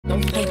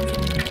I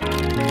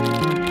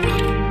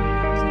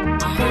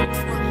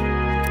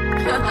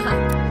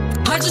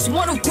just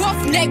want a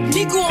roughneck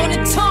nigga on the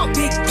tongue.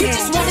 You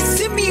just wanna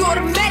send me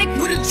automatic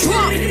with a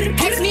drum.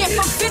 Ask me if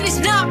I'm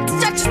finished now,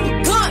 I just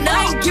begun.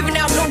 I ain't giving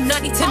out no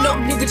nutty to no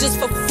nigga just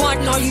for fun.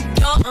 Are you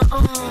done?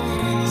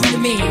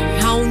 Man,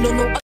 I don't know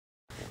no.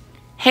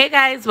 Hey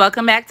guys,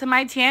 welcome back to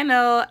my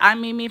channel. I'm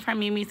Mimi from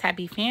Mimi's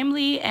Happy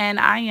Family, and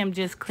I am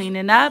just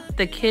cleaning up.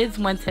 The kids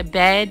went to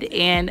bed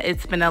and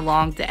it's been a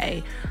long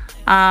day.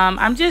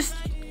 I'm just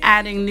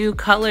adding new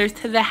colors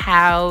to the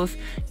house,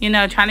 you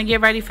know, trying to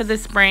get ready for the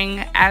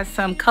spring, add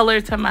some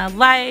color to my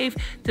life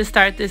to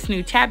start this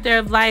new chapter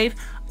of life.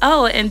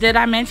 Oh, and did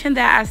I mention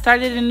that I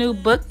started a new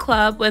book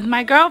club with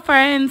my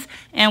girlfriends,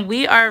 and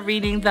we are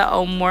reading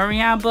the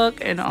Mural book,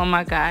 and oh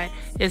my god,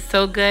 it's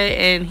so good,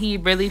 and he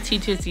really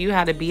teaches you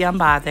how to be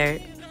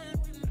unbothered.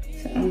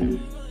 So,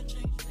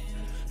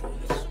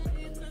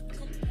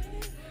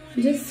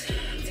 I'm just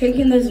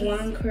taking this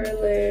wand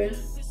curler,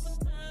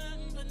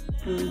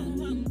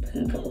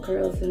 putting a couple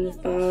curls in this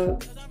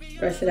bob,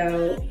 brush it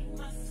out.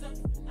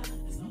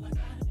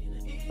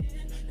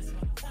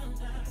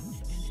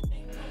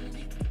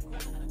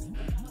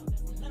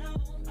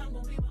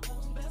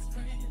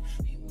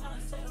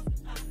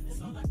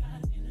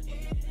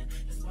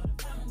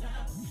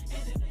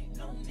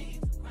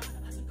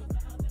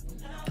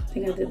 I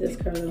think I did this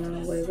curl the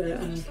wrong way, but I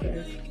don't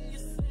care.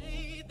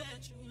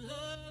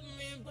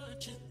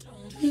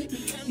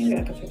 Maybe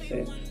I can fix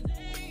it.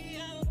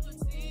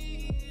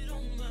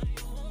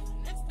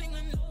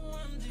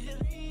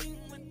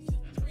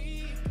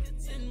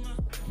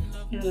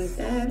 And like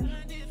that.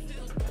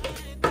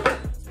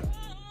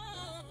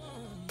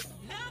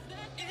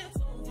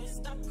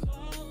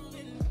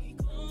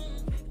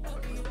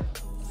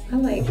 I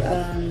like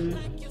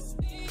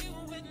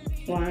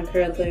wand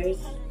curlers.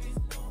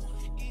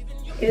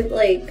 It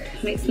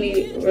like makes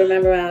me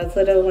remember when I was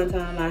little. One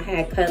time I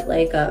had cut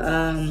like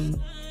a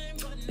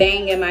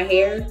bang in my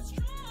hair.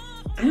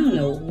 I don't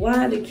know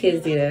why the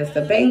kids do this.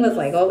 The bang was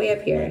like all the way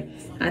up here.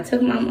 I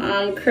took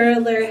my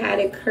curler, had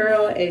it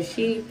curl, and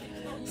she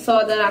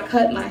saw that I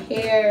cut my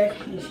hair,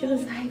 and she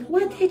was like,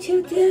 "What did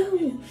you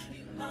do?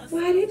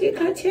 Why did you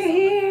cut your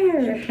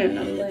hair?" And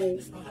I'm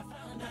like,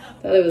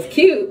 thought it was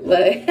cute,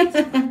 but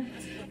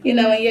you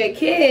know, when you're a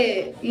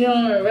kid, you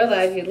don't even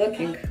realize you're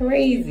looking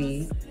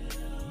crazy.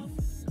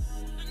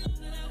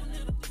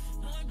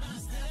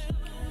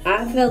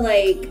 I feel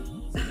like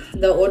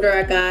the older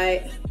I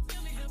got,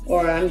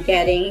 or I'm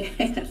getting,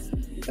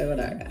 the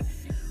older I got,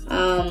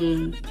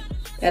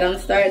 that I'm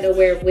starting to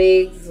wear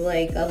wigs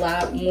like a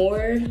lot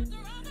more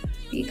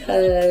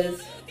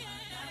because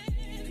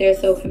they're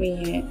so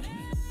convenient.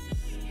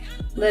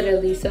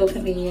 Literally so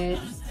convenient.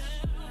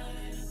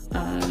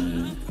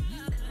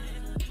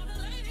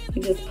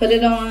 You just put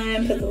it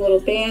on, put the little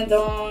band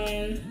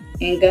on,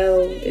 and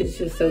go. It's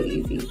just so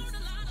easy.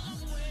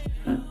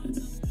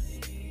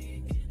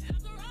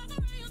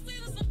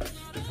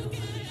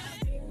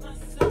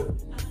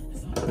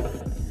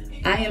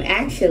 I am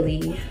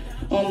actually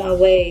on my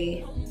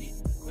way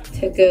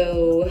to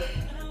go.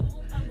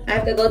 I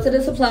have to go to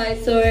the supply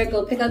store,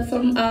 go pick up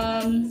some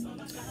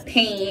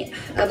paint.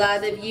 A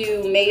lot of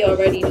you may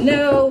already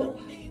know.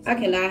 I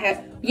cannot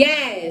have,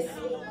 yes.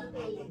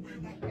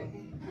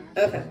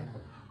 Okay.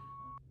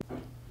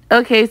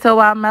 Okay, so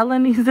while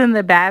Melanie's in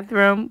the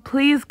bathroom,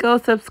 please go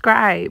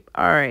subscribe.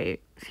 All right,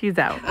 she's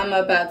out. I'm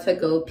about to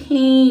go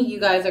paint. You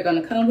guys are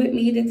gonna come with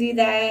me to do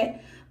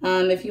that.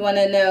 If you want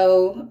to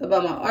know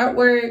about my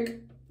artwork,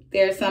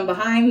 there's some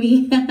behind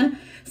me.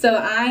 So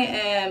I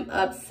am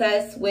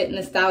obsessed with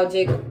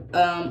nostalgic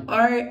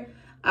art.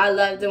 I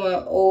love doing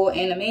old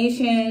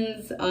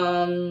animations.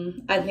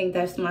 I think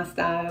that's my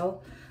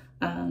style.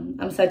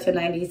 I'm such a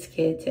 90s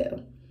kid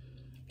too.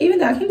 Even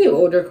though I can do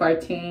older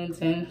cartoons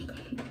and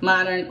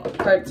modern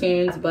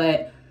cartoons,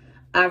 but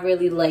I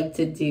really like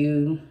to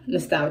do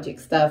nostalgic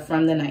stuff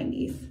from the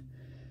 90s.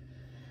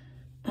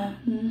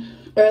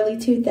 Early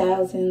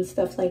 2000s,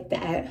 stuff like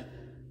that.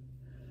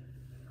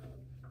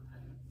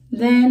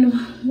 Then,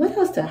 what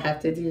else do I have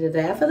to do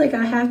today? I feel like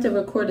I have to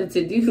record a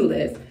to-do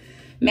list.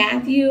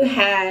 Matthew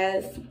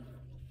has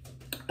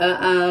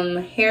a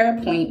hair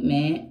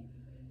appointment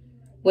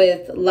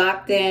with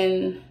Locked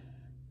In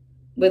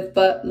with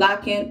Bub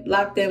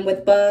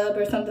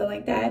or something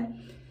like that.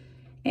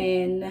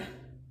 And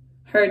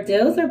her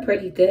deals are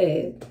pretty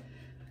good.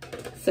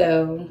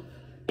 So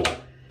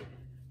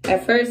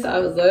at first I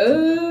was like,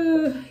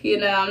 oh, you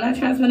know, I'm not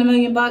trying to spend $1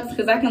 million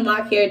because I can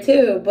lock hair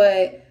too,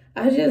 but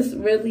I just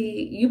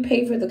really, you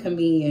pay for the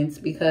convenience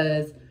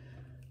because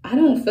I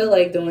don't feel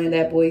like doing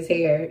that boy's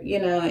hair, you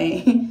know,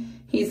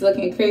 and he's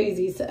looking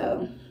crazy.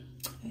 So,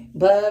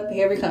 Bub,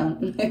 here we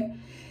come.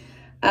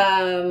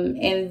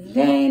 And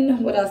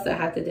then what else do I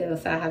have to do?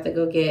 So I have to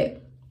go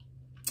get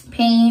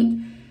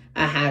paint.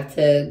 I have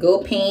to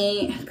go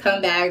paint,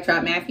 come back,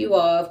 drop Matthew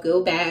off,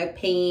 go back,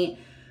 paint,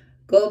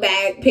 go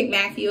back, pick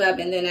Matthew up,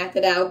 and then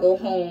after that I'll go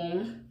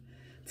home.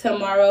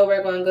 Tomorrow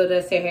we're going to go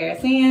to Sahara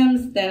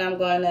Sam's. Then I'm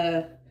going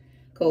to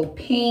go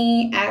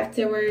paint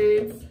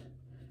afterwards.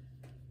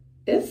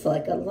 it's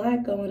like a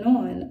lot going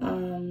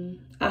on.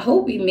 I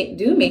hope we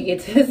do make it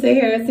to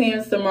Sahara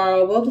Sands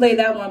tomorrow. We'll play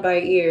that one by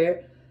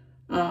ear.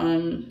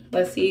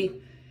 Let's see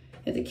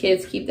if the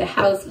kids keep the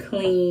house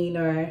clean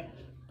or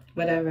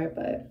whatever.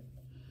 But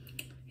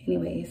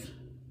anyways.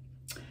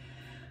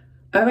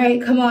 All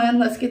right, come on,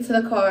 let's get to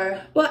the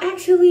car. Well,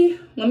 actually,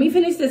 let me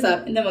finish this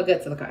up and then we'll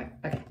get to the car.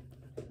 Okay.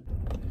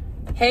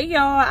 Hey,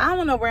 y'all. I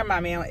don't know where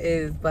my man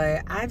is,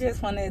 but I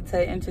just wanted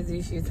to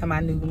introduce you to my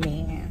new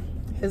man.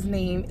 His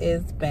name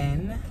is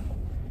Ben.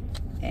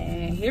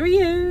 And here he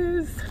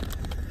is.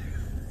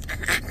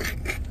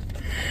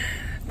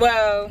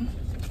 Well,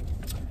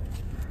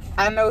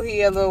 I know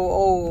he a little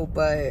old,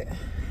 but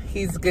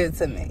he's good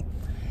to me.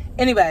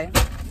 Anyway,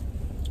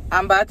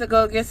 I'm about to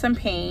go get some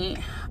paint.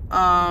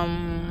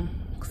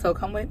 So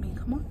come with me.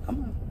 Come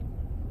on.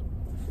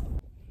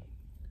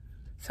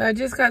 So I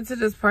just got to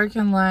this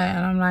parking lot,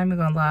 and I'm not even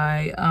gonna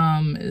lie.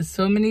 There's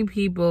so many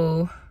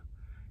people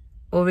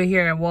over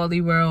here at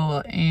Wally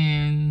World,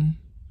 and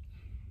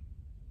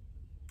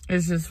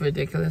it's just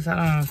ridiculous. I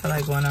don't even feel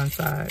like going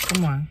outside.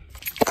 Come on.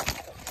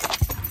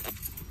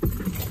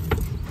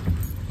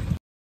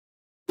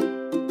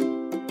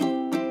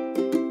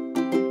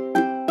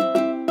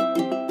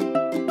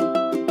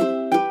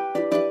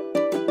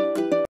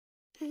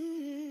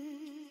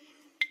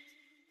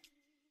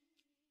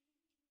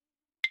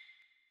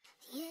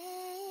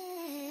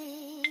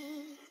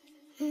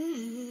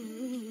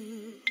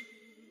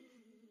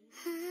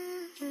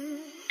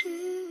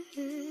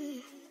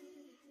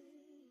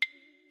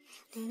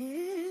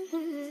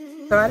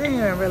 So I didn't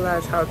even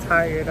realize how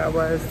tired I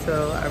was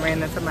till I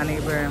ran into my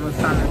neighbor and was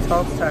trying to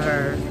talk to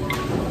her.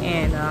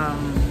 And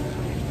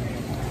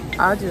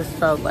I just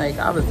felt like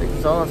I was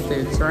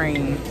exhausted,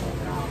 drained.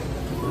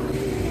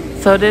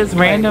 So this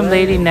random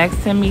lady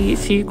next to me,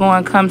 she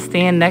gonna come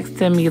stand next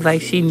to me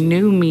like she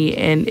knew me,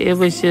 and it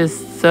was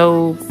just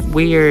so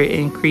weird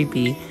and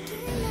creepy.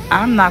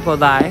 I'm not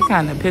gonna lie, it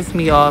kind of pissed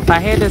me off. I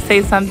had to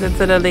say something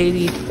to the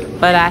lady,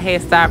 but I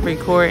had stopped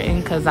recording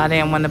because I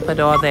didn't want to put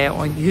all that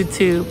on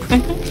YouTube.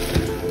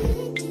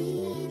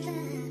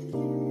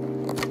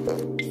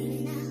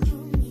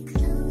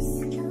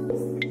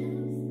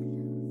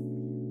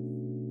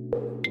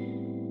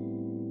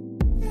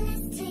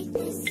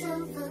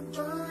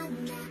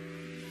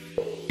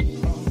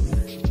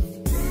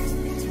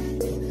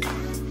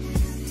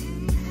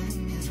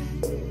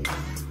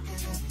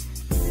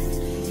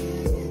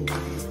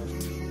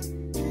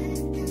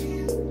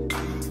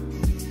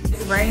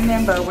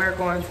 Raining, but we're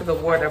going to the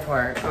water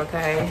park,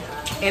 okay?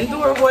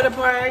 Indoor water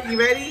park. You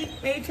ready,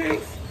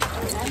 Matrix?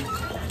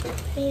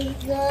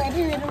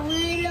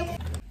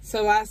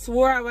 So I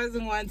swore I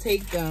wasn't going to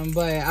take them,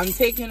 but I'm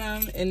taking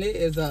them, and it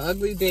is an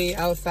ugly day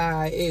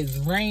outside. It's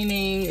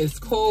raining. It's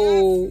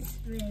cold.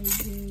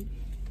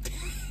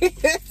 Yeah,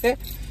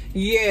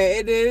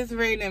 it is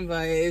raining,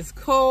 but it's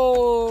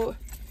cold.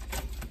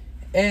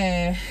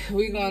 And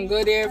we're going to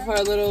go there for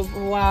a little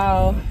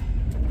while.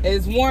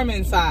 It's warm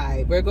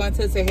inside. We're going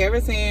to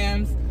Sahara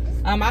Sands.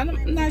 I'm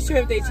not sure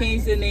if they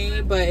changed the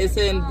name, but it's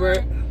in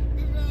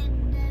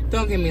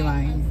don't get me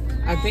lying.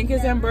 I think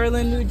it's in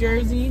Berlin, New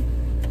Jersey.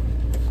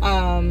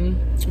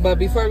 But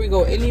before we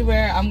go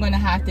anywhere, I'm gonna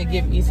have to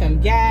get me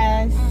some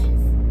gas.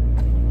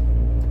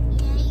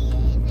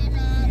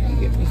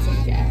 Get me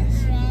some gas.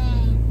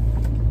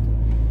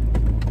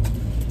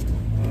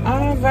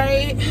 All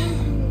right.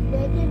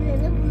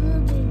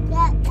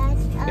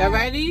 Y'all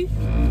ready?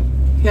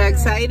 Y'all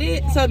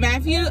excited? So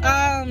Matthew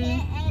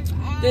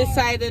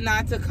decided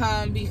not to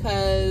come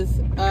because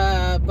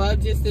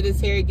Bub just did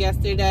his hair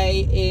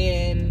yesterday,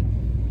 and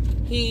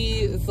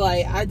he's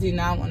like, I do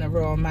not want to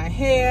roll my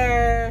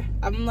hair.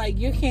 I'm like,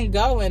 you can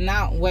go and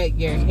not wet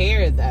your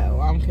hair though.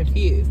 I'm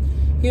confused.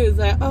 He was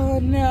like, oh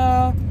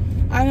no,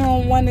 I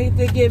don't want it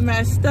to get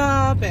messed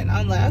up. And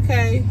I'm like,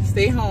 okay,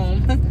 stay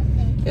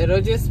home.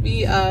 It'll just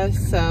be us,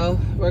 so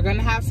we're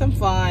gonna have some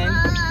fun.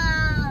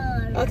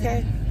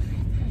 Okay.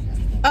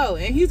 Oh,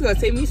 and he's gonna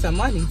save me some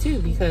money too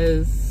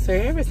because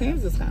Sahara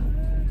Sands is coming.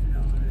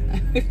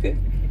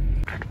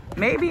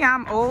 Maybe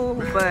I'm old,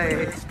 but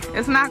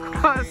it's not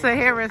called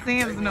Sahara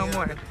Sands no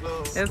more.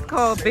 It's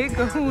called Big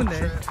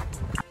Kahuna'S.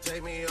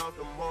 Take me off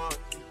the mark,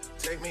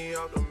 take me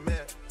off the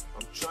map.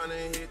 I'm trying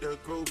to hit the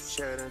group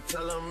chat and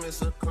tell them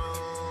it's a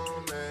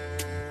come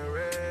and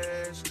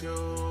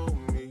rescue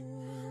me.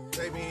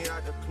 Take me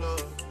out the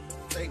club,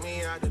 take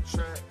me out the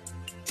track,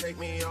 take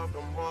me off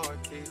the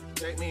market,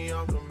 take me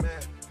off the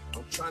map.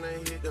 I'm trying to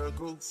hit the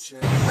group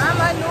chat.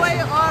 I'm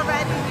annoyed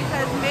already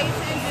because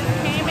Mason just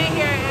came in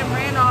here and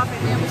ran off,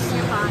 and then we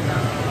can't find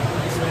him.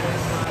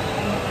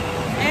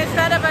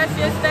 Instead of us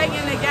just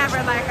staying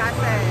together like I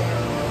said.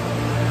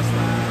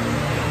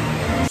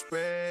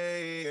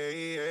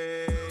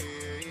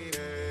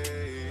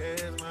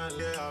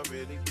 I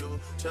really do.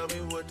 Tell me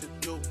what to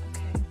do.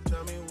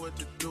 Tell me what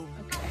to do.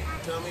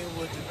 Tell me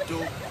what to do.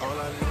 All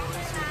I know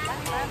is hit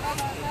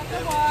the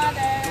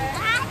water.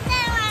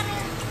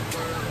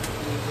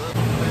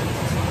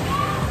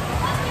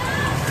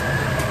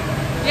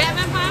 You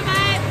having fun,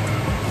 bud?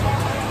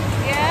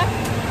 Yeah?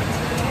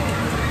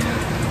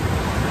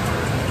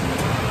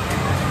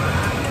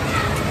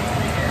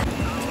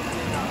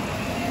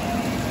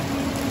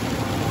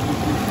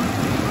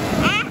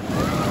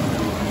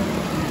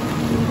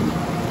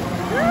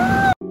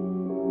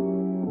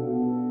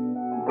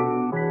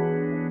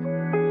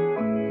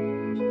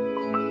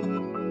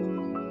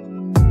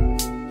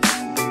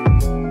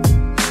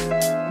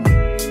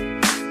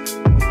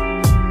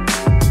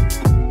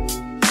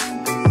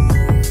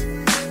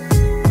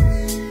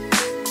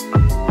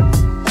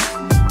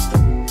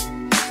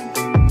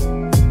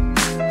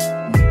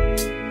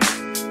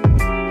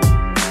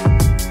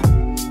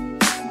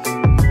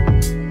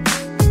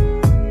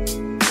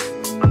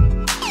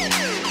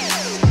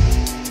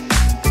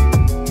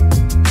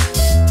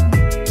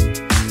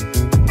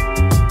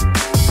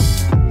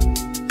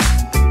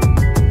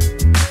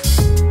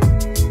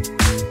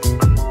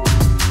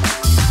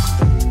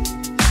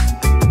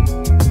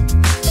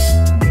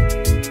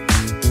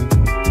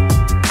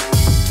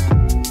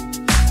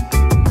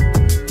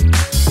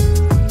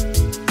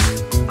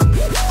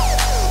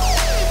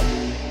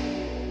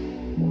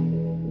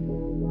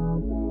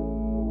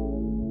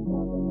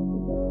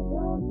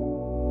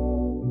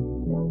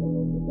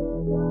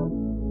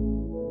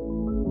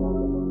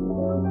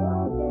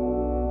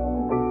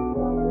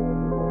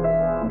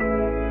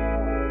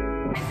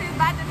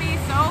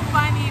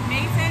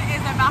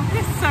 about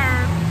to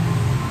serve.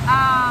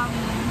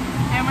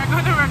 And we're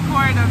going to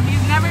record him.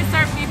 He's never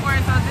surfed before,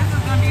 so this is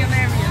going to be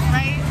hilarious,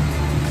 right?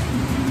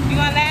 You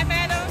going to laugh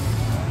at him?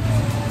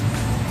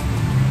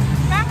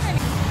 Stop it.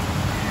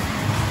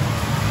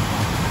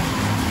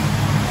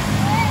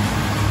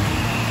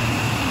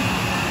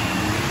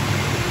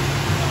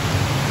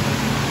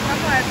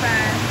 Come on,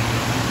 son.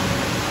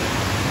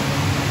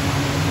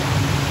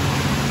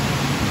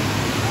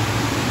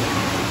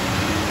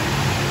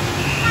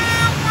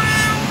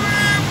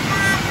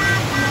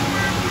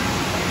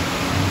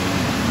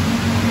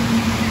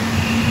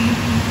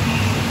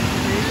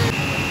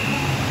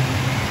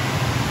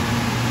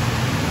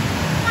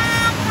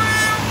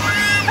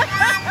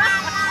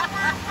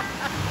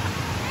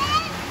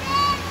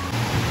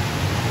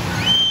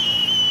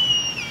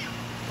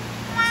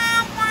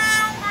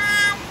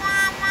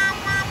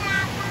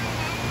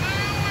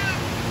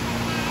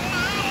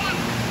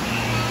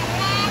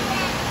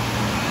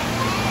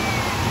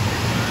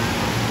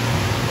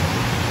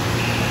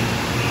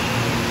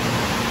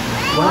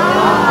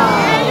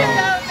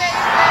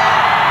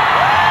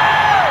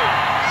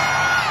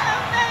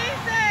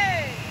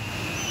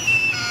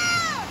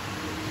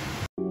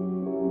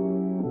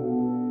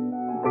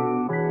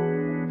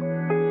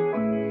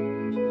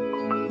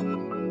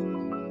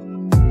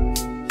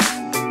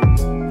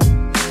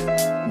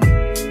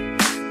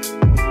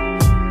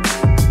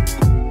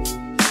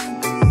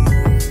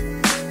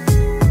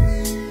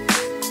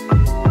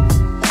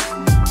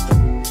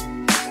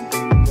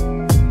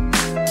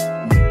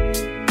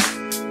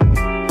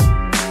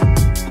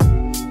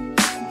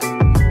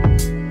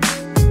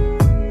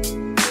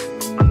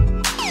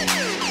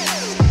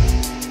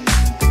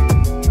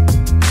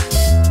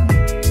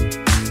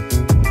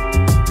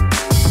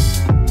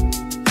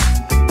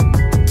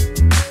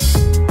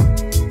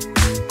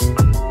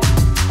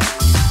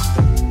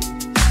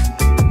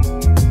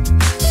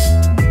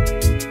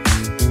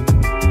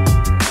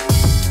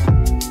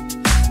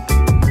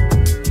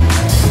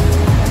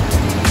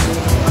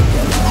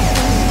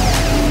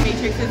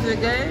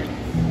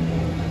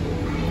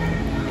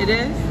 It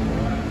is?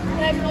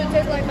 It actually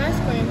tastes like ice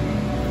cream.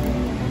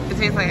 It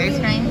tastes like ice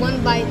cream?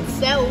 One by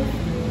itself.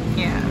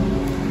 Yeah.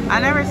 I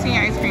never seen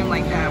ice cream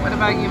like that. What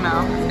about you,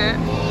 Mel? It's good?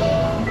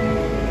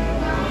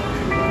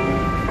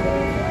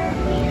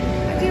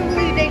 I can't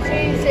believe they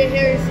changed to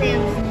Harry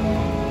Sam's.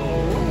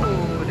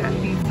 Ooh, that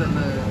pizza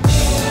looks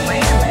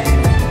slamming.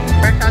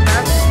 Fresh out the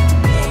oven?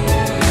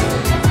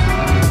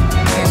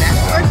 Yeah, that's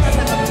fresh out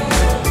the oven.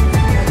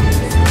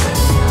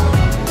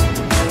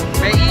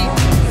 Ready to eat?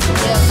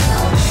 Yeah.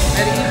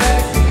 Ready to eat, babe?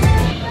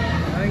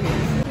 Oh,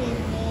 yeah.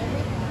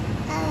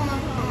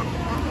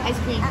 Ice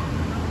cream.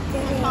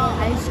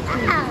 Ice cream.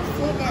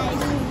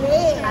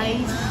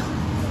 Ice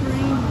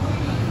cream.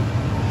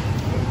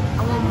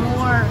 I want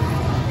more.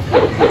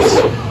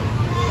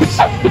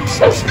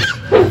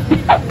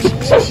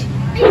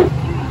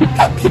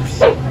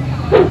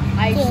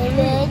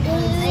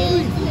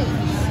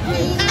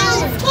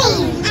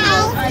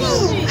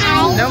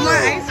 No more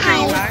ice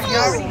cream, huh? You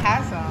already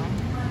have some.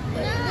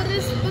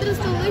 But it's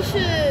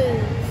delicious.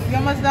 You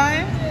almost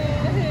done?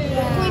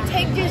 Can we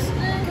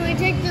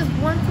take this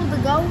one for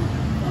the go?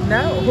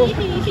 No.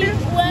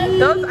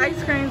 Those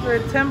ice creams were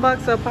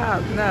 $10 a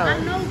pop. No. I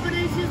know, but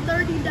it's just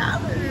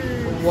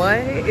 $30. What?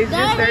 It's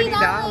just $30.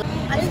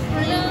 Ice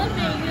cream.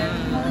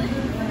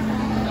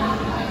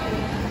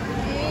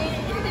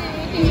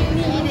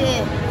 Eat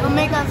it. It'll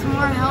make us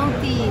more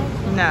healthy.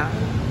 No.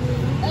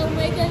 It'll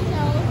make us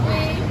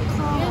healthy.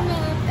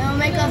 It'll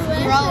make us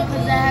grow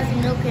because it has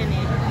milk in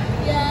it.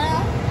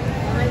 Yeah.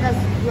 It'll make us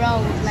grow.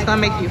 It's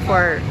gonna make you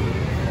fart.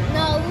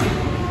 No.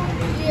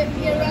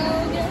 You're wrong.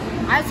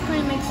 Ice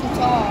cream makes you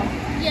tall.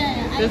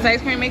 Yeah. Does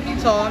ice cream make you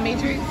tall,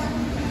 Matrix?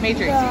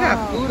 Matrix, you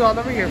got food all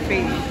over your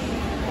face.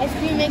 Ice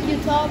cream make you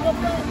tall,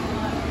 Papa?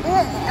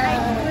 Ice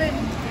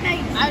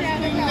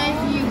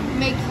cream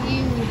make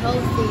you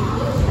healthy.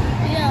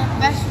 Yeah.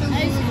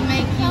 Vegetables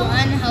make you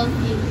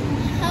unhealthy.